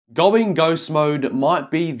Going ghost mode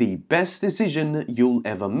might be the best decision you'll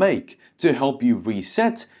ever make to help you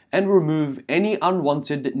reset and remove any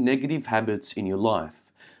unwanted negative habits in your life.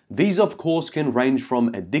 These, of course, can range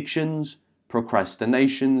from addictions,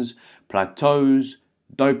 procrastinations, plateaus,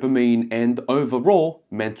 dopamine, and overall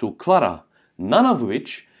mental clutter, none of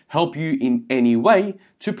which help you in any way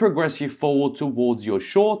to progress you forward towards your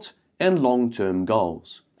short and long-term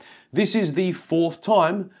goals. This is the 4th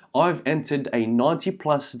time I've entered a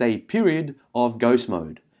 90+ day period of ghost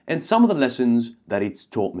mode, and some of the lessons that it's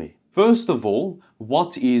taught me. First of all,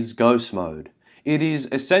 what is ghost mode? It is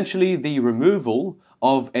essentially the removal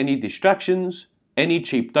of any distractions, any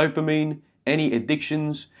cheap dopamine, any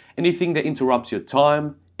addictions, anything that interrupts your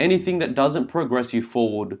time, anything that doesn't progress you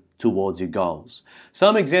forward towards your goals.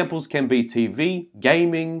 Some examples can be TV,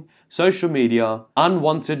 gaming, social media,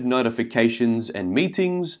 unwanted notifications and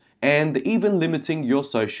meetings, and even limiting your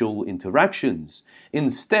social interactions.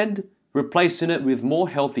 Instead, replacing it with more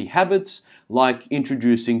healthy habits like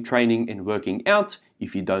introducing training and working out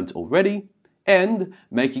if you don't already, and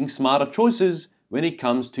making smarter choices when it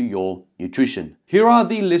comes to your nutrition. Here are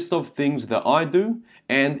the list of things that I do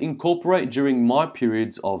and incorporate during my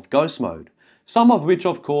periods of ghost mode, some of which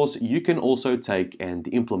of course you can also take and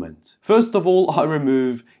implement. First of all, I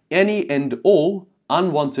remove any and all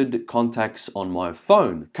unwanted contacts on my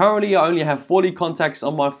phone. Currently, I only have 40 contacts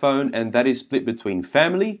on my phone, and that is split between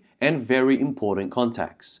family and very important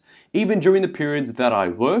contacts. Even during the periods that I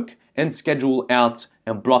work and schedule out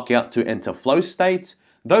and block out to enter flow state,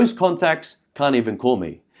 those contacts can't even call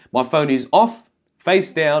me. My phone is off,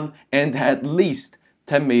 face down, and at least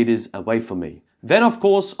 10 meters away from me. Then of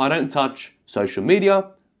course, I don't touch social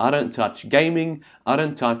media, I don't touch gaming, I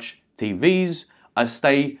don't touch TVs, I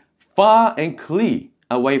stay far and clear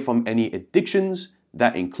away from any addictions.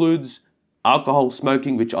 That includes alcohol,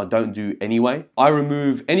 smoking, which I don't do anyway. I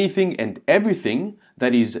remove anything and everything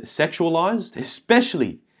that is sexualized,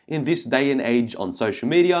 especially in this day and age on social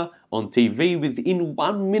media, on TV. Within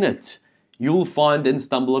 1 minute, you'll find and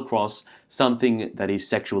stumble across something that is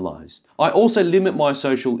sexualized. I also limit my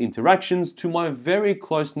social interactions to my very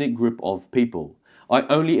close-knit group of people. I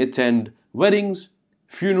only attend weddings,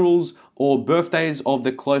 funerals, or birthdays of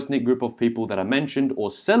the close-knit group of people that I mentioned,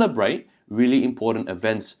 or celebrate really important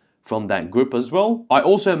events from that group as well. I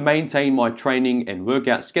also maintain my training and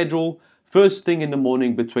workout schedule first thing in the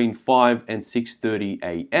morning between 5 and 6:30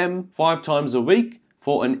 a.m. 5 times a week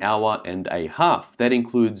for an hour and a half. That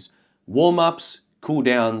includes warm-ups, cool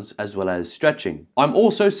downs, as well as stretching. I'm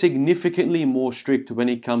also significantly more strict when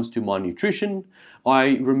it comes to my nutrition.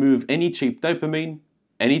 I remove any cheap dopamine,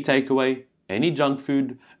 any takeaway, any junk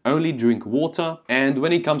food, only drink water, and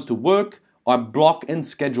when it comes to work, I block and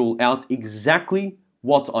schedule out exactly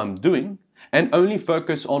what I'm doing and only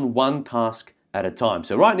focus on one task at a time.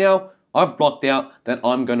 So right now, I've blocked out that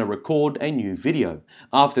I'm going to record a new video.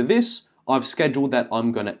 After this, I've scheduled that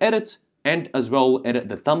I'm going to edit and as well edit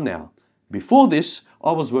the thumbnail. Before this,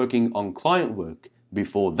 I was working on client work.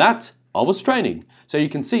 Before that, I was training. So you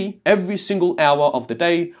can see every single hour of the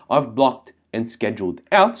day, I've blocked and scheduled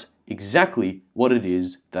out exactly what it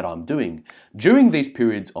is that I'm doing. During these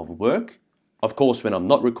periods of work, of course, when I'm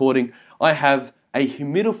not recording, I have a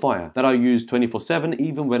humidifier that I use 24/7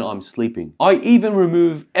 even when I'm sleeping. I even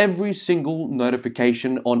remove every single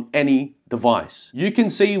notification on any device. You can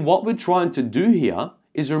see what we're trying to do here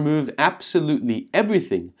is remove absolutely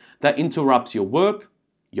everything that interrupts your work,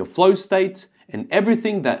 your flow state, and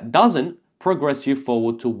everything that doesn't progress you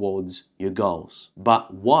forward towards your goals.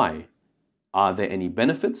 But why? Are there any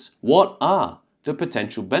benefits? What are the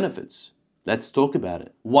potential benefits? Let's talk about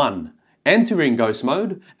it. 1. Entering ghost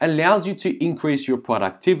mode allows you to increase your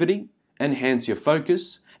productivity, enhance your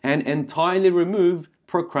focus, and entirely remove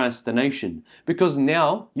procrastination, because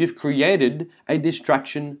now you've created a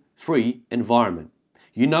distraction-free environment.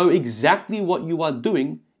 You know exactly what you are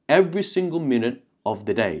doing every single minute of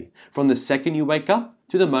the day, from the second you wake up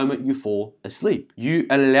to the moment you fall asleep. You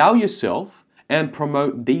allow yourself and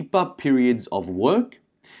promote deeper periods of work,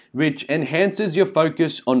 which enhances your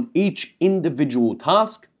focus on each individual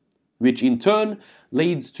task, which in turn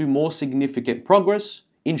leads to more significant progress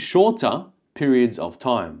in shorter periods of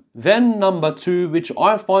time. Then number 2, which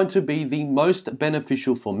I find to be the most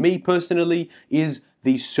beneficial for me personally, is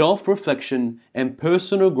the self-reflection and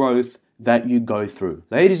personal growth that you go through.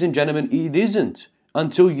 Ladies and gentlemen, it isn't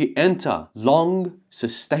until you enter long,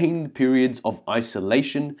 sustained periods of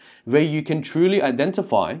isolation where you can truly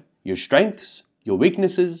identify your strengths, your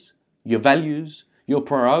weaknesses, your values, your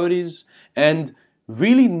priorities, and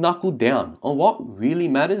really knuckle down on what really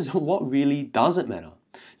matters and what really doesn't matter.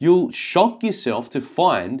 You'll shock yourself to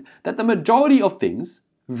find that the majority of things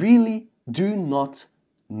really do not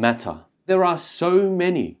matter. There are so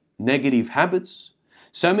many negative habits,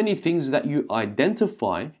 so many things that you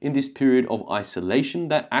identify in this period of isolation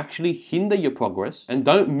that actually hinder your progress and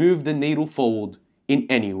don't move the needle forward in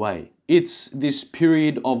any way. It's this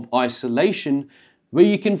period of isolation where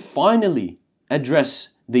you can finally address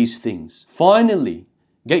these things. Finally,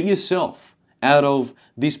 get yourself out of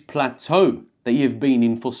this plateau that you've been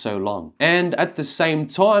in for so long. And at the same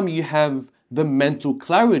time, you have the mental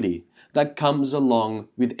clarity that comes along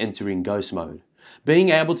with entering ghost mode. Being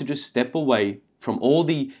able to just step away from all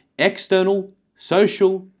the external,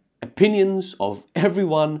 social opinions of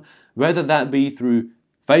everyone, whether that be through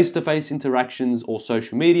face-to-face interactions or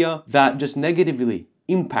social media, that just negatively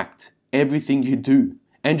impact everything you do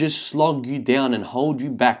and just slog you down and hold you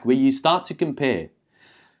back, where you start to compare.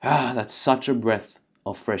 That's such a breath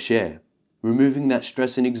of fresh air. Removing that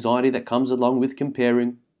stress and anxiety that comes along with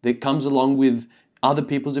comparing, that comes along with other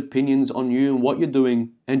people's opinions on you and what you're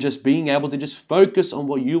doing, and just being able to just focus on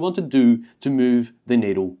what you want to do to move the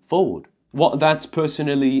needle forward. What that's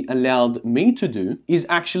personally allowed me to do is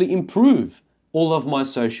actually improve all of my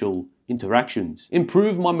social interactions,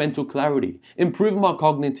 improve my mental clarity, improve my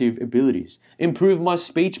cognitive abilities, improve my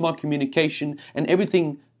speech, my communication, and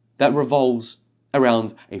everything that revolves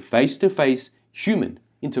around a face-to-face human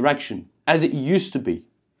interaction as it used to be.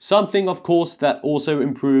 Something, of course, that also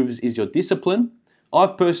improves is your discipline.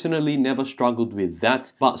 I've personally never struggled with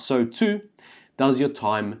that, but so too does your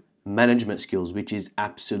time management skills, which is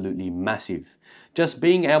absolutely massive. Just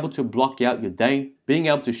being able to block out your day, being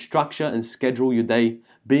able to structure and schedule your day,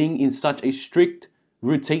 being in such a strict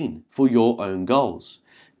routine for your own goals.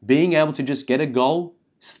 Being able to just get a goal,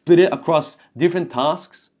 split it across different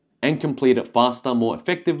tasks, and complete it faster, more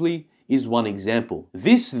effectively is one example.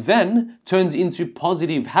 This then turns into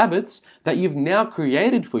positive habits that you've now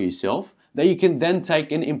created for yourself that you can then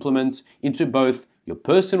take and implement into both your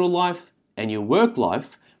personal life and your work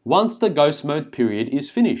life once the ghost mode period is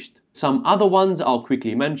finished. Some other ones I'll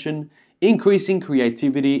quickly mention: increasing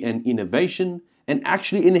creativity and innovation, and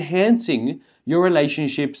actually enhancing your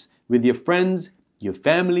relationships with your friends, your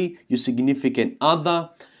family, your significant other,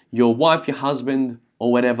 your wife, your husband,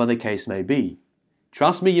 or whatever the case may be.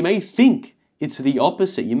 Trust me, you may think it's the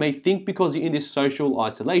opposite. You may think because you're in this social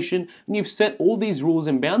isolation and you've set all these rules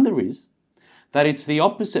and boundaries that it's the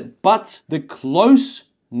opposite. But the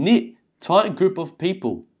close-knit, tight group of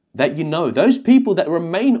people that you know, those people that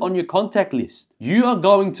remain on your contact list, you are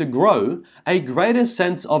going to grow a greater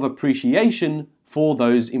sense of appreciation for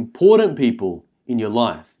those important people in your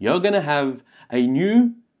life. You're going to have a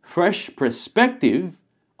new, fresh perspective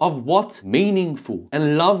of what meaningful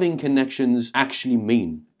and loving connections actually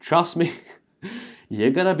mean. Trust me, you're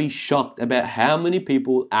going to be shocked about how many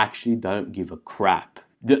people actually don't give a crap.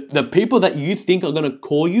 The people that you think are going to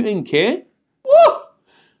call you and care, woo!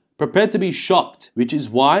 Prepare to be shocked, which is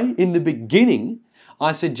why in the beginning,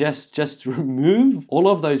 I suggest just remove all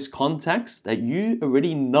of those contacts that you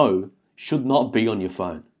already know should not be on your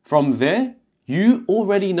phone. From there, you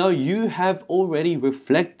already know, you have already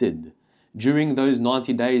reflected during those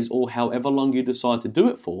 90 days or however long you decide to do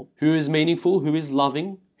it for, who is meaningful, who is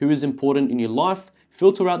loving, who is important in your life.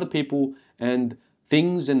 Filter out the people and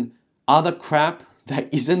things and other crap that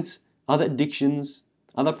isn't, other addictions,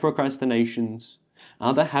 other procrastinations,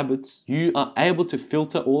 other habits. You are able to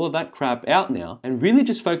filter all of that crap out now and really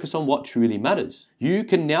just focus on what truly matters. You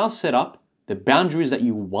can now set up the boundaries that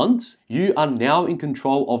you want. You are now in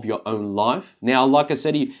control of your own life. Now, like I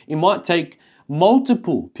said, it might take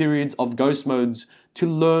multiple periods of ghost modes to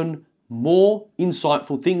learn more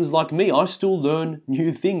insightful things. Like me, I still learn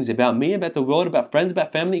new things about me, about the world, about friends,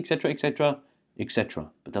 about family, etc., etc., etc.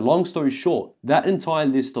 But the long story short, that entire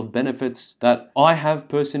list of benefits that I have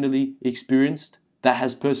personally experienced, that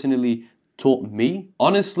has personally taught me,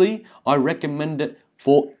 honestly, I recommend it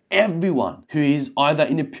for everyone who is either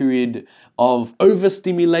in a period of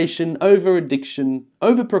overstimulation, over-addiction,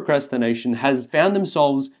 over-procrastination, has found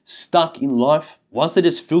themselves stuck in life, wants to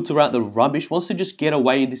just filter out the rubbish, wants to just get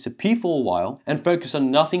away and disappear for a while and focus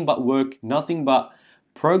on nothing but work, nothing but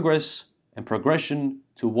progress and progression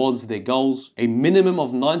towards their goals. A minimum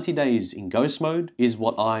of 90 days in ghost mode is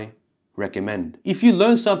what I recommend. If you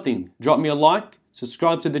learned something, drop me a like,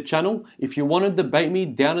 subscribe to the channel. If you want to debate me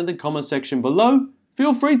down in the comment section below,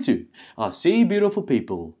 feel free to. I'll see you beautiful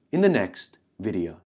people in the next video.